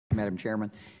Madam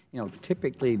Chairman.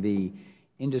 Typically the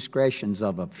indiscretions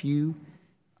of a few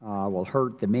will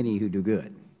hurt the many who do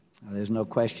good. There's no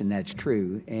question that's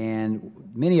true. And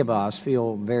many of us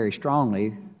feel very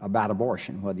strongly about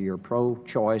abortion, whether you're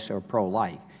pro-choice or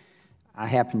pro-life. I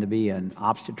happen to be an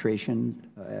obstetrician.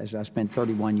 As I spent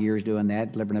 31 years doing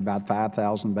that, delivering about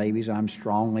 5,000 babies. I'm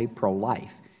strongly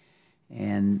pro-life.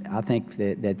 And I think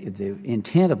that the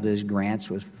intent of these grants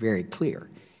was very clear.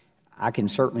 I can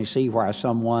certainly see why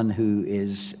someone who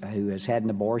has had an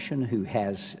abortion, who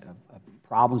has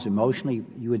problems emotionally,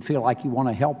 you would feel like you want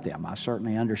to help them. I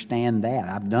certainly understand that.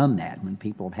 I've done that. When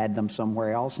people have had them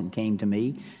somewhere else and came to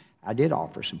me, I did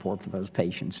offer support for those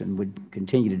patients and would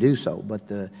continue to do so. But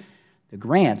the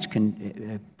grants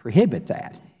can prohibit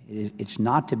that. It's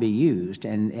not to be used,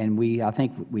 and I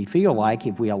think we feel like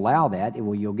if we allow that,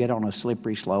 you'll get on a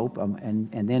slippery slope,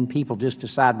 and then people just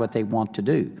decide what they want to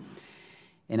do.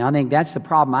 And I think that's the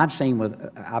problem I've seen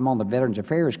I'm on the Veterans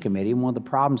Affairs Committee, and one of the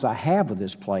problems I have with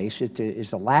this place is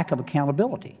the lack of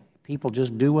accountability. People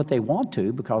just do what they want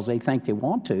to because they think they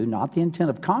want to, not the intent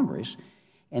of Congress,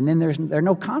 and then there are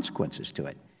no consequences to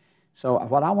it. So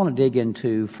what I want to dig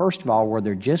into, first of all, were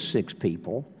there just 6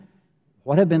 people?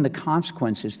 What have been the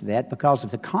consequences to that? Because if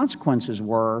the consequences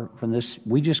were from this,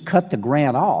 we just cut the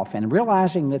grant off, and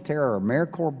realizing that there are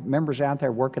AmeriCorps members out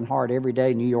there working hard every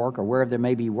day in New York or wherever they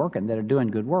may be working that are doing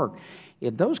good work,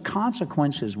 if those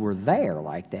consequences were there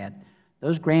like that,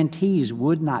 those grantees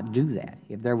would not do that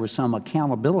if there was some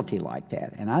accountability like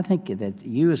that. And I think that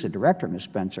you as a director, Ms.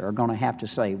 Spencer, are going to have to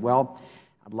say, well,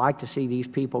 I'd like to see these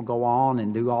people go on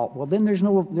and do all, well, then there's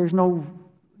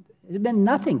been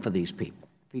nothing for these people.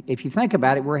 If you think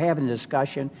about it, we're having a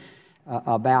discussion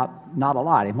about not a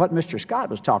lot. And what Mr. Scott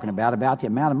was talking about the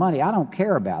amount of money, I don't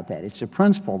care about that. It's the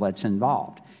principle that's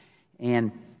involved. And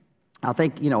I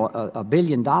think, $1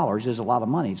 billion is a lot of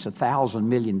money. It's $1,000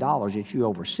 million that you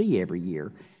oversee every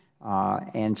year.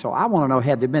 And so I want to know,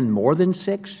 have there been more than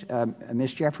 6?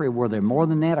 Ms. Jeffrey, were there more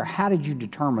than that? Or how did you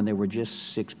determine there were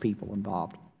just 6 people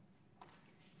involved?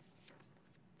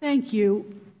 Thank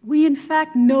you. We, in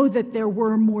fact, know that there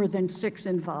were more than 6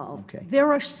 involved. Okay.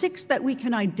 There are 6 that we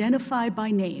can identify by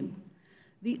name.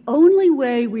 The only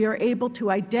way we are able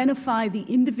to identify the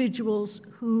individuals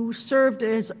who served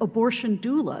as abortion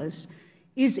doulas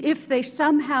is if they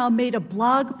somehow made a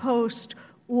blog post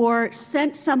or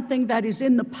sent something that is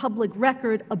in the public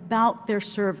record about their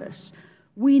service.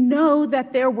 We know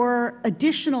that there were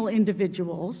additional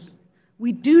individuals.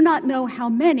 We do not know how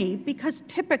many because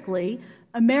typically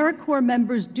AmeriCorps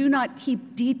members do not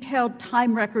keep detailed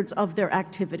time records of their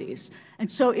activities, and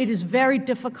so it is very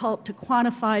difficult to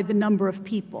quantify the number of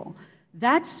people.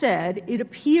 That said, it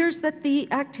appears that the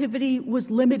activity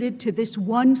was limited to this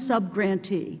one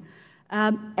subgrantee,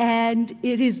 and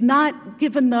it is not,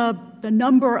 given the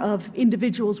number of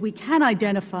individuals we can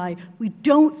identify, we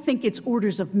don't think it's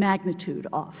orders of magnitude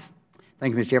off.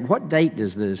 Thank you, Mr. Chairman. What date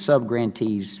does the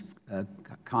subgrantee's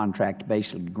contract,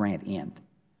 basically grant, end?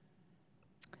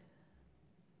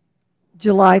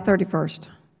 July 31st.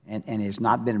 And it's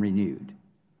not been renewed?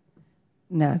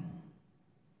 No.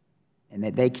 And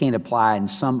that they can't apply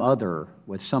with some other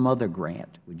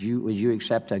grant. Would you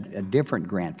accept a different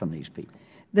grant from these people?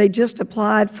 They just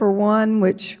applied for one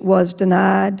which was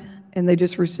denied, and they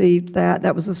just received that.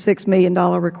 That was a $6 million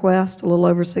request, a little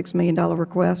over $6 million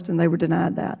request, and they were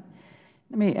denied that.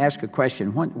 Let me ask a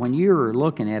question. When you're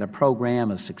looking at a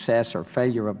program, a success or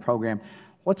failure of a program,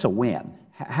 what's a win?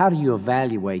 How do you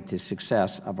evaluate the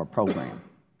success of a program?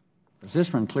 Because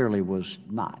this one clearly was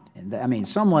not. And I mean,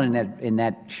 someone in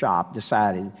that shop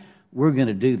decided we're going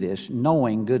to do this,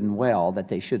 knowing good and well that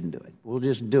they shouldn't do it. We'll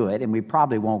just do it, and we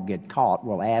probably won't get caught.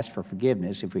 We'll ask for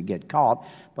forgiveness if we get caught,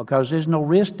 because there's no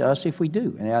risk to us if we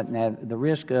do. Now the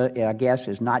risk, I guess,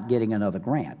 is not getting another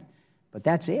grant, but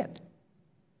that's it.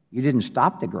 You didn't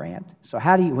stop the grant. So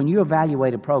how do you, when you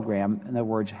evaluate a program, in other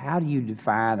words, how do you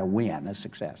define a win, a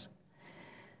success?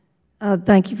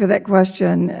 Thank you for that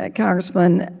question,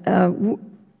 Congressman.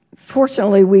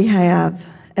 Fortunately, we have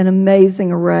an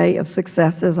amazing array of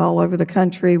successes all over the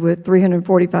country with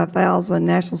 345,000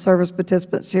 national service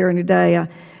participants sharing today. I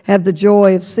have the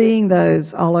joy of seeing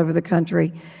those all over the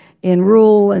country in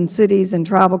rural and cities and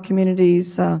tribal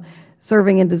communities,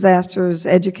 serving in disasters,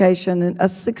 education. And a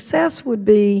success would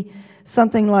be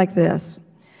something like this.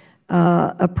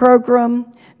 A program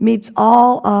meets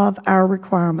all of our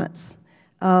requirements.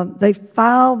 They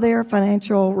file their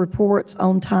financial reports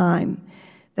on time.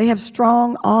 They have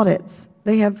strong audits.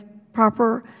 They have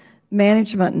proper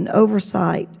management and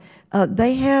oversight.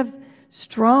 They have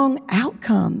strong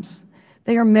outcomes.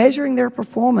 They are measuring their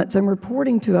performance and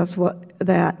reporting to us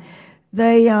that.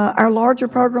 Our larger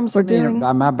programs are doing.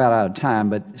 I'm about out of time,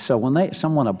 but so when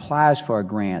someone applies for a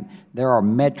grant, there are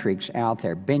metrics out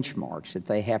there, benchmarks that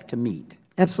they have to meet.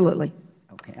 Absolutely.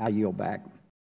 Okay, I yield back.